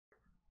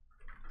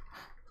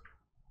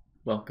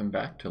Welcome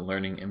back to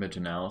Learning Image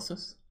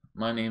Analysis.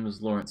 My name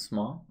is Lawrence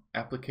Small,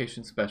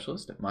 Application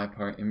Specialist at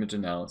MyPart Image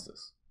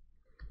Analysis.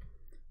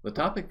 The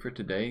topic for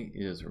today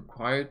is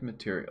required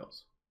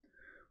materials.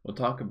 We'll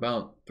talk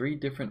about 3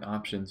 different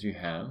options you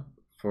have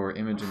for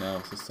image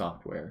analysis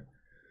software,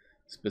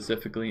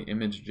 specifically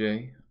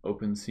ImageJ,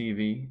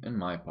 OpenCV, and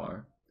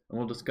MIPAR, and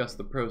we'll discuss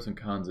the pros and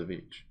cons of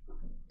each.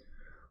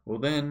 We'll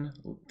then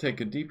take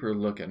a deeper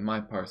look at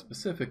MyPart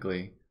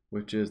specifically,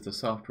 which is the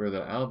software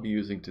that I'll be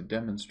using to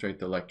demonstrate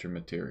the lecture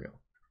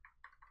material.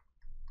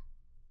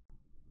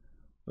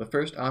 The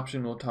first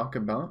option we'll talk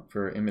about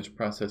for image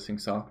processing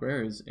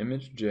software is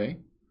ImageJ.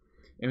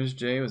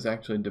 ImageJ was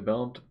actually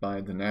developed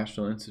by the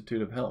National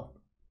Institute of Health.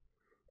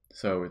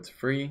 So it's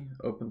free,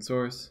 open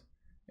source,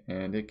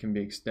 and it can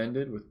be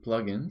extended with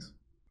plugins.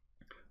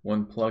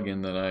 One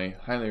plugin that I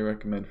highly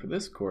recommend for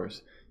this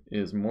course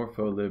is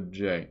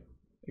MorphoLibJ.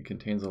 It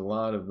contains a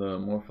lot of the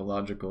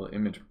morphological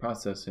image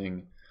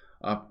processing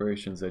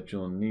operations that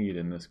you'll need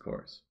in this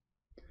course.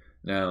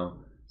 Now,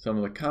 some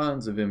of the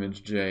cons of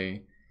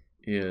ImageJ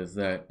is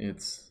that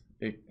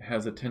it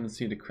has a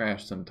tendency to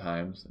crash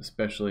sometimes,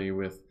 especially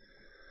with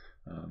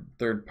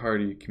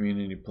third-party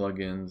community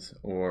plugins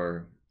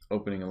or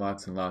opening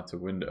lots and lots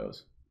of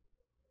windows.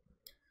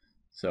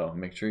 So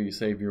make sure you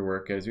save your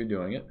work as you're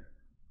doing it.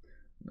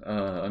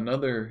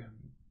 Another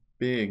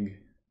big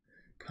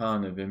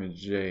con of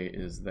ImageJ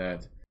is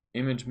that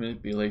image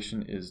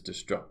manipulation is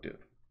destructive.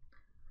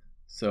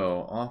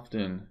 So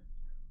often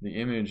the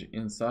image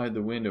inside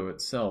the window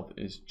itself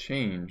is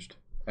changed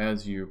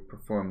as you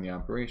perform the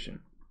operation.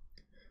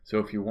 So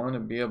if you want to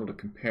be able to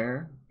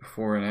compare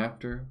before and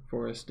after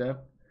for a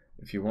step,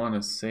 if you want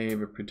to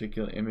save a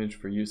particular image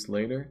for use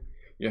later,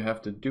 you have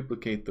to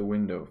duplicate the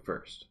window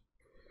first.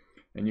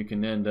 And you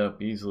can end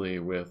up easily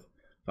with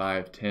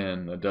 5,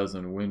 10, a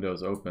dozen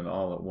windows open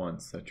all at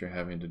once that you're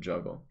having to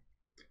juggle.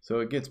 So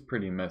it gets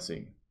pretty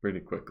messy pretty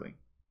quickly.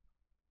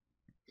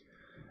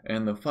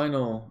 And the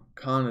final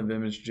con of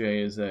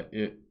ImageJ is that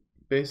it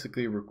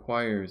basically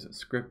requires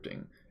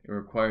scripting. It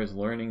requires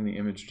learning the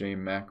ImageJ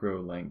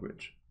macro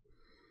language.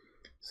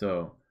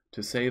 So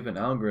to save an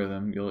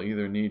algorithm, you'll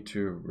either need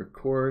to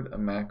record a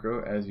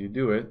macro as you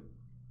do it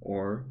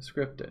or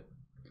script it.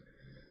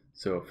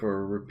 So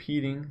for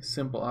repeating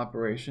simple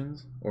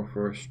operations or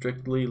for a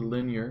strictly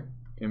linear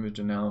image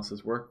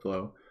analysis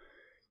workflow,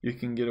 you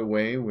can get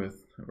away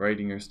with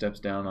writing your steps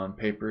down on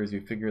paper as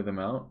you figure them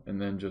out and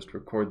then just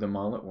record them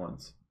all at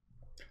once.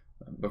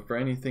 But for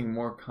anything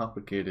more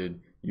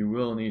complicated, you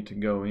will need to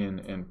go in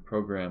and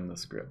program the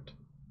script.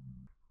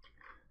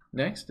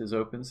 Next is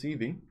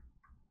OpenCV.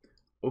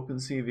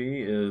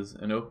 OpenCV is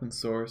an open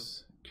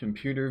source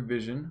computer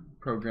vision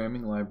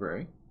programming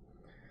library.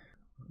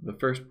 The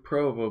first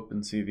pro of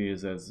OpenCV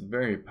is that it's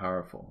very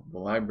powerful. The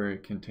library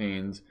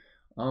contains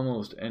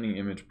almost any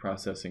image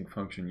processing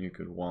function you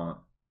could want.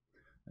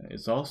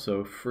 It's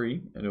also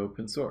free and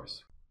open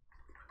source.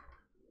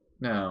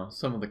 Now,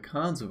 some of the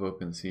cons of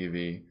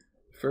OpenCV.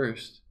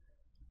 First,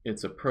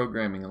 it's a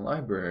programming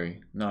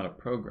library, not a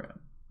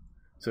program.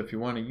 So if you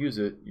want to use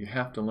it, you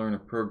have to learn a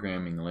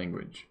programming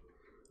language.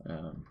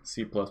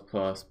 C++,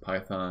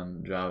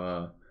 Python,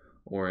 Java,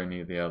 or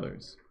any of the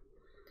others.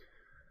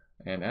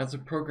 And as a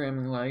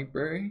programming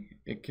library,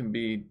 it can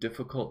be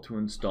difficult to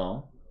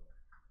install,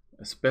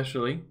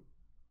 especially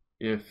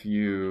if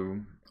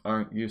you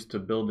aren't used to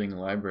building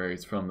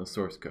libraries from the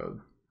source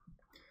code.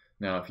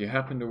 Now, if you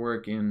happen to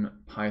work in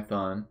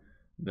Python,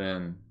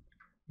 then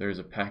there's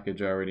a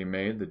package already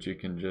made that you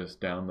can just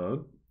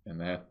download,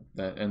 and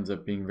that ends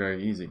up being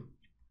very easy.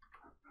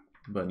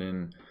 But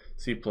in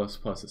C++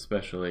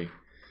 especially,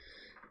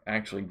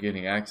 actually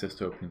getting access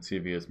to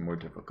OpenCV is more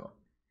difficult.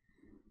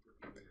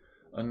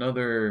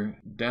 Another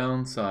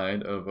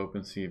downside of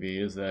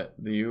OpenCV is that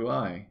the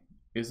UI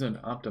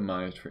isn't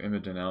optimized for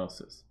image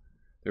analysis.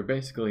 There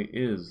basically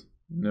is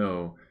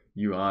no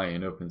UI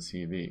in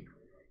OpenCV.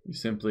 You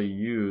simply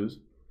use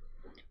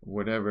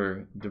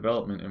whatever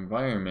development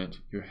environment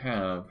you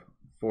have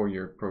for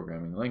your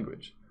programming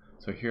language.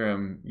 So here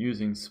I'm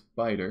using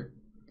Spider,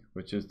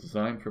 which is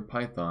designed for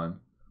Python,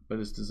 but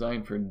it's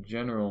designed for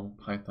general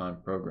Python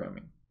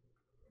programming.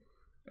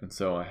 And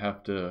so I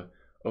have to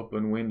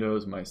open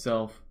windows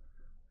myself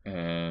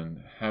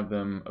and have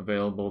them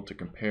available to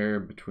compare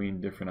between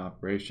different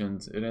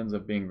operations. It ends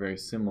up being very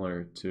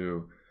similar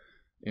to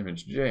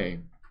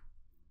ImageJ,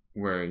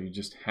 where you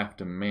just have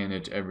to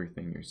manage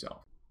everything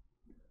yourself.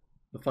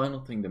 The final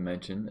thing to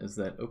mention is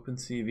that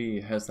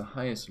OpenCV has the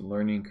highest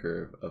learning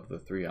curve of the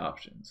 3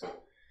 options.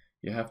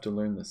 You have to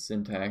learn the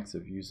syntax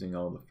of using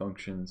all the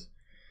functions.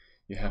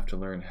 You have to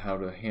learn how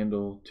to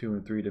handle 2-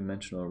 and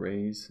 3-dimensional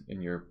arrays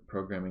in your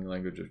programming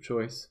language of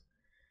choice.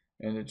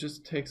 And it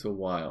just takes a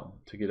while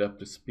to get up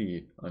to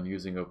speed on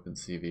using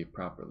OpenCV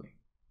properly.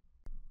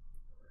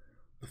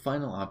 The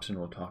final option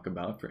we'll talk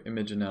about for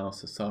image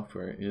analysis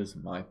software is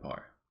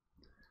MyPar.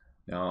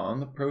 Now on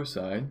the pro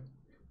side,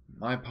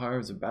 MyPar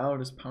is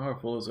about as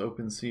powerful as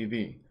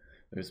OpenCV.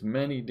 There's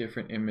many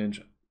different image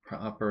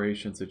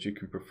operations that you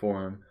can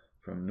perform,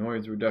 from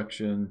noise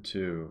reduction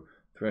to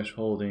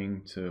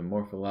thresholding to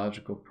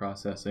morphological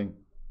processing.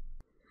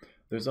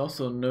 There's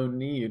also no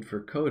need for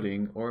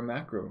coding or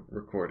macro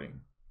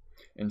recording.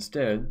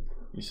 Instead,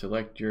 you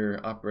select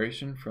your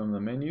operation from the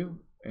menu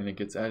and it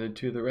gets added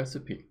to the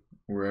recipe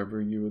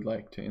wherever you would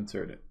like to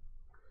insert it.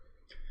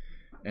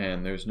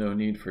 And there's no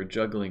need for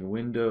juggling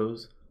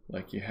windows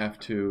like you have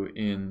to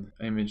in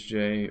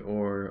ImageJ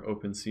or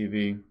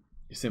OpenCV.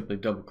 You simply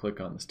double click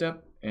on the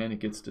step and it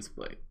gets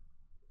displayed.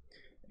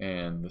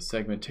 And the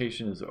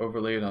segmentation is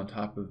overlaid on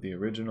top of the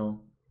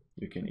original.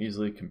 You can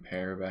easily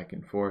compare back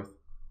and forth.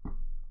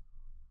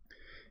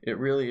 It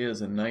really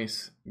is a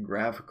nice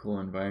graphical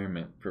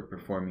environment for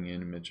performing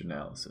image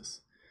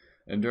analysis.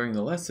 And during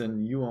the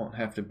lesson, you won't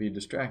have to be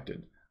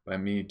distracted by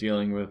me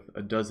dealing with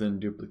a dozen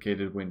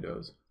duplicated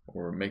windows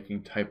or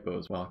making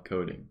typos while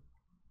coding.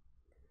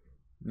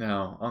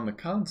 Now, on the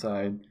con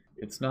side,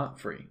 it's not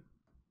free,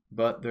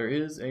 but there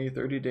is a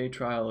 30-day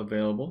trial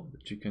available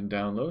that you can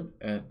download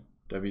at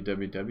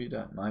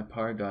www.mypar.us.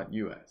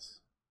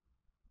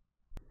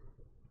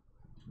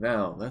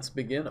 Now, let's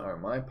begin our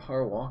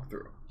MyPar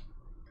walkthrough.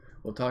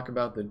 We'll talk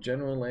about the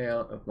general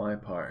layout of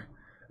MyPar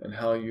and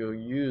how you'll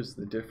use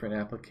the different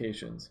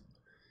applications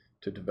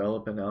to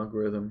develop an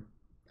algorithm,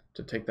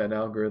 to take that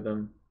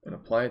algorithm and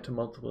apply it to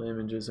multiple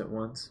images at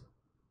once.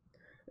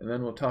 And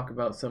then we'll talk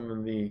about some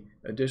of the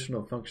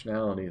additional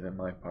functionality that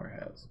MyPar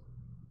has.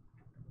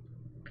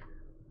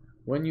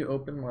 When you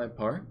open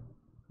MyPar,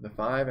 the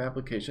 5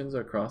 applications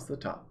are across the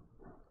top.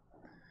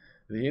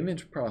 The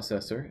image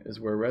processor is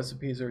where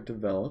recipes are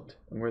developed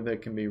and where they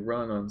can be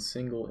run on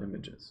single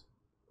images.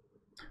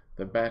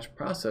 The batch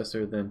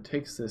processor then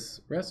takes this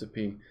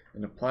recipe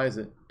and applies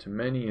it to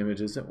many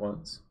images at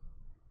once.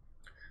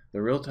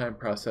 The real-time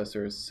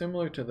processor is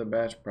similar to the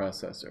batch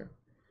processor,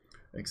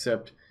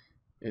 except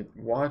it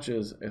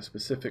watches a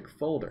specific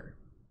folder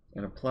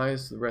and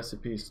applies the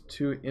recipes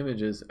to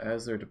images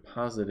as they're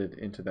deposited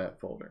into that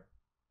folder.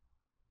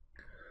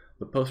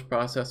 The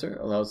post-processor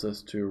allows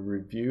us to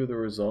review the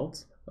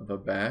results of a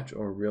batch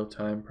or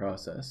real-time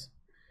process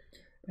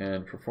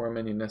and perform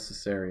any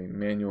necessary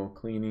manual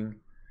cleaning,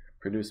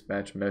 produce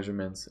batch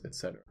measurements,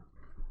 etc.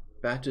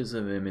 Batches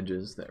of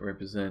images that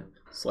represent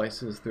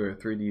slices through a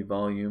 3D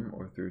volume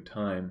or through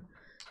time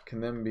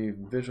can then be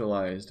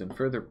visualized and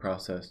further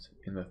processed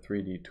in the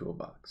 3D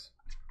toolbox.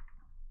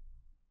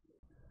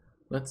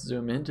 Let's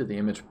zoom into the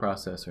image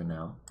processor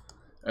now.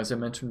 As I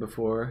mentioned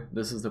before,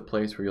 this is the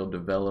place where you'll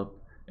develop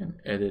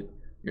and edit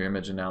your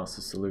image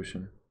analysis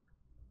solution.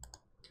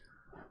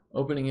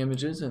 Opening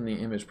images in the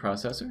image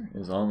processor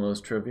is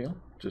almost trivial.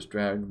 Just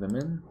drag them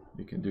in.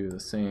 You can do the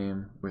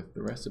same with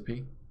the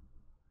recipe.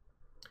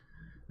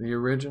 The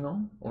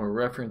original or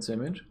reference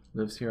image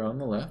lives here on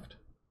the left,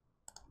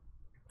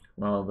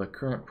 while the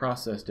current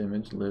processed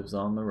image lives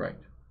on the right.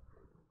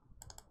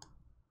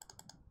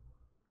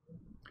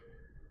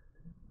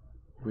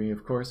 We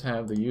of course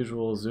have the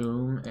usual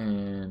zoom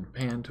and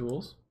pan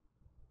tools,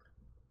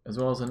 as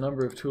well as a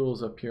number of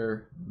tools up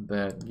here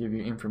that give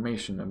you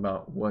information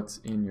about what's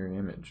in your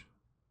image.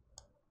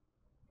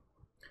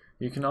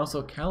 You can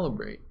also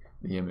calibrate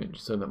the image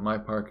so that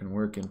MyPar can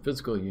work in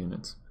physical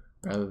units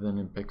rather than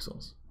in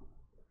pixels.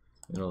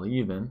 It'll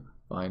even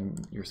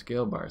find your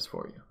scale bars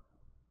for you,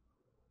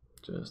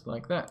 just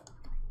like that.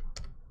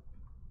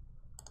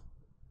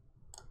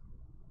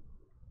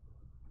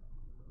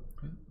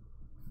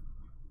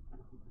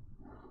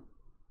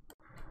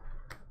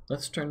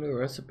 Let's turn to the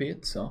recipe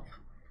itself.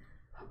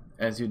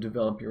 As you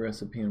develop your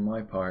recipe in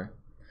MyPar,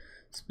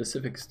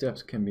 specific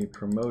steps can be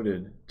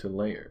promoted to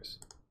layers.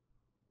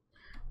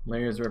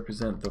 Layers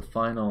represent the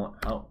final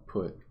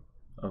output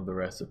of the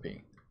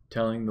recipe,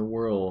 telling the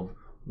world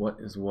what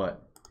is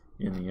what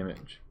in the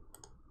image.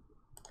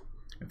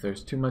 If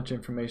there's too much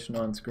information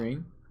on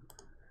screen,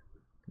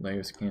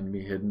 layers can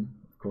be hidden,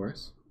 of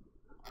course.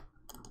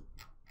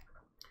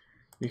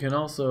 You can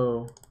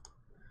also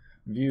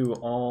view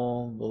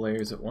all the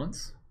layers at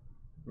once,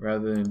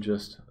 rather than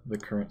just the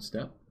current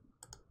step.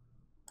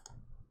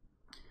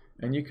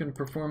 And you can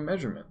perform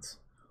measurements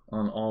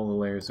on all the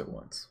layers at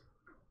once,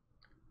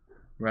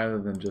 rather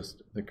than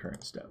just the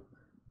current step.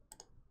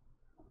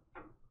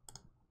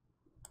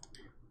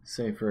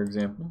 Say, for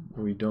example,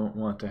 we don't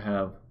want to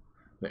have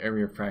the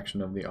area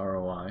fraction of the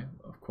ROI,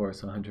 of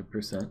course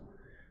 100%.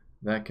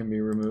 That can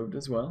be removed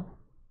as well.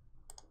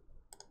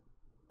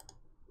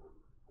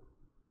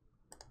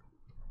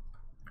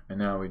 And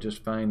now we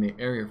just find the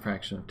area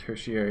fraction of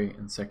tertiary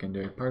and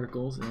secondary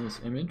particles in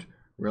this image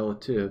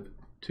relative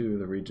to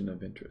the region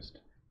of interest.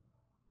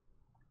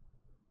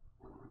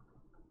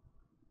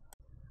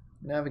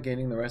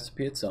 Navigating the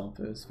recipe itself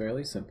is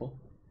fairly simple.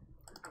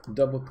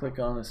 Double click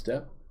on a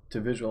step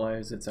to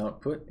visualize its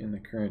output in the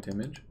current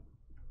image.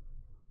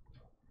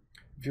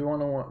 If you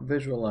want to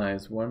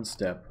visualize one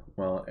step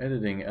while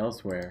editing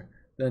elsewhere,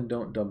 then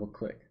don't double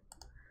click.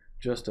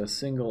 Just a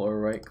single or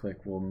right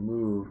click will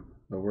move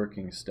the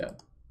working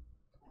step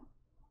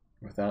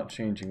without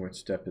changing which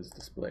step is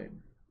displayed.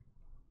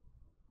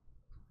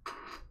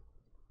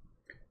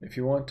 If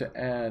you want to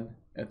add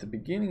at the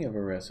beginning of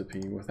a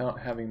recipe,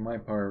 without having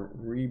MyPAR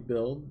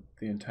rebuild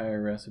the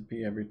entire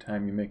recipe every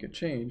time you make a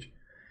change,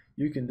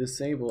 you can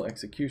disable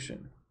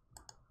execution,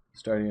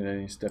 starting at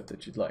any step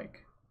that you'd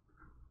like.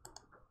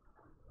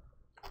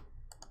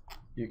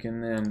 You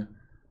can then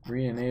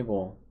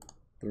re-enable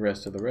the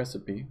rest of the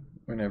recipe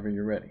whenever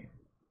you're ready.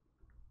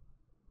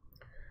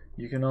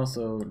 You can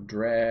also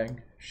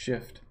drag,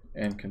 shift,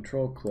 and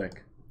control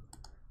click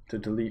to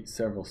delete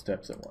several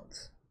steps at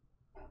once.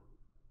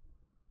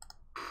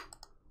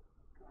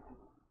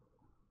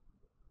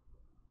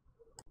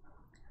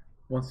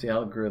 Once the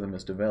algorithm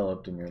is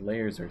developed and your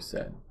layers are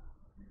set,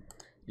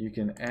 you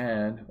can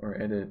add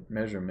or edit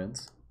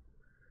measurements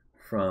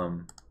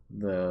from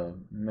the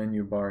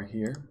menu bar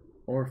here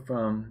or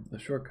from the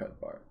shortcut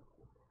bar.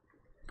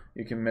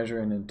 You can measure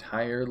an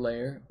entire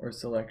layer or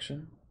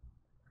selection.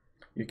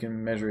 You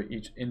can measure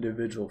each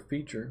individual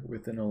feature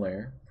within a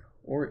layer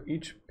or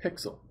each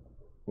pixel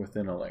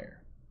within a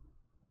layer.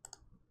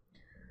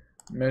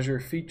 Measure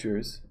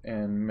features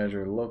and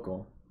measure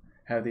local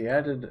have the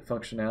added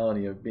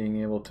functionality of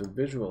being able to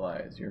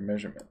visualize your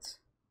measurements,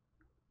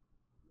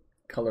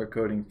 color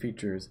coding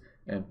features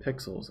and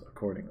pixels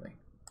accordingly.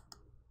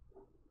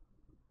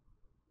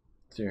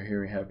 So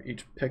here we have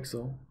each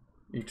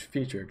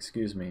feature,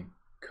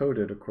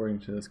 coded according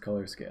to this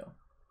color scale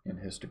in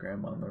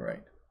histogram on the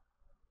right.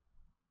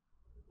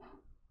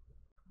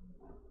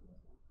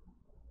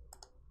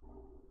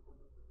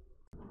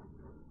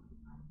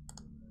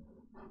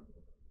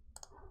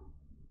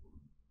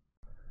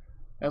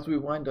 As we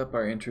wind up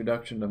our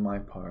introduction to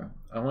MyPAR,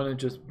 I want to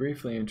just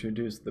briefly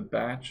introduce the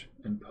batch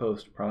and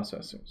post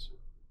processors.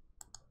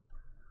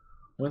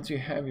 Once you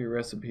have your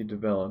recipe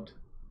developed,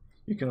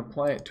 you can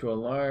apply it to a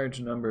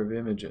large number of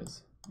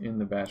images in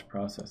the batch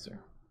processor.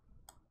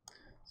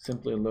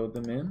 Simply load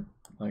them in,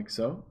 like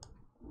so,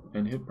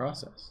 and hit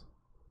process.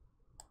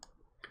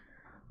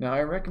 Now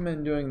I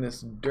recommend doing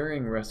this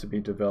during recipe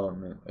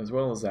development as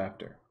well as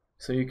after,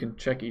 so you can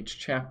check each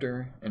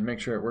chapter and make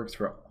sure it works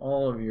for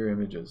all of your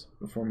images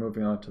before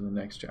moving on to the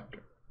next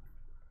chapter.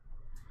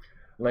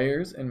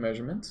 Layers and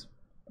measurements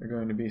are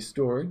going to be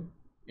stored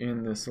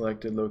in the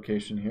selected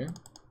location here.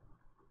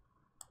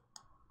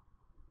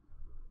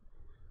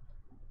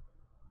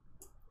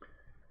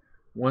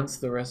 Once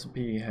the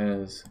recipe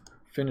has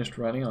finished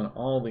running on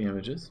all the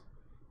images,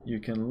 you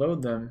can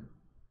load them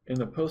in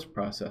the post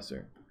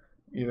processor,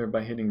 either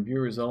by hitting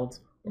View Results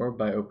or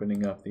by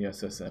opening up the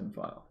SSN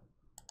file.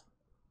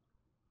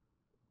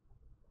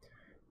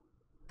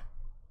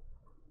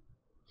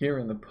 Here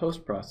in the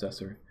post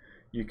processor,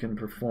 you can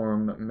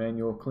perform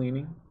manual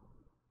cleaning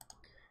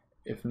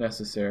if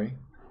necessary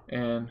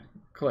and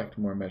collect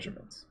more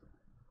measurements.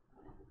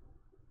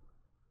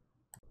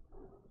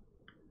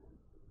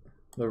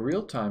 The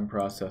real-time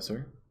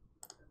processor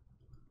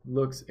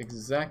looks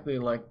exactly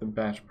like the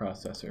batch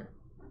processor,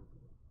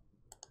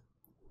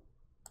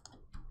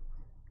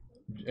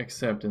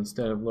 except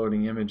instead of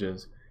loading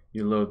images,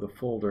 you load the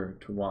folder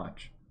to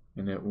watch,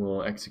 and it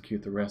will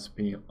execute the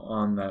recipe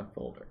on that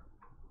folder.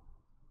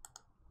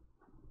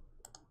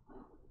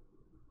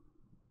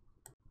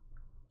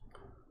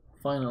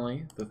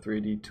 Finally, the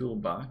 3D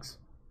toolbox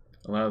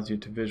allows you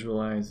to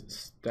visualize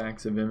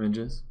stacks of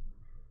images,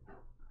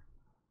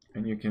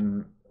 and you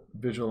can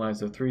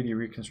visualize a 3D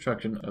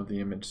reconstruction of the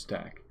image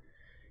stack.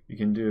 You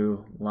can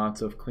do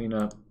lots of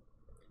cleanup,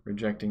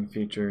 rejecting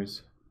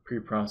features,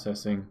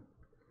 pre-processing,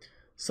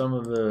 some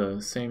of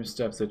the same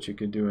steps that you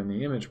could do in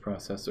the image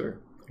processor,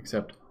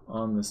 except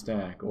on the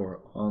stack or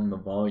on the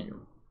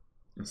volume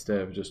instead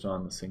of just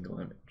on the single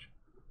image.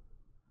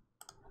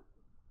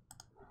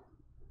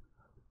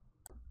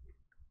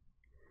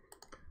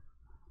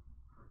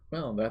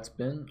 Well, that's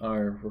been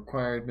our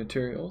required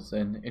materials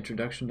and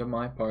introduction to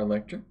MyPAR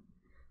lecture.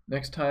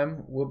 Next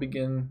time, we'll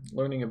begin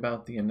learning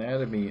about the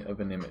anatomy of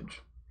an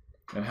image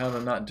and how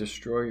to not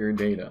destroy your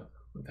data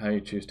with how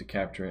you choose to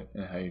capture it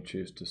and how you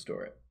choose to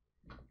store it.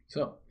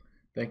 So,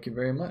 thank you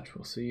very much.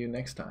 We'll see you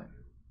next time.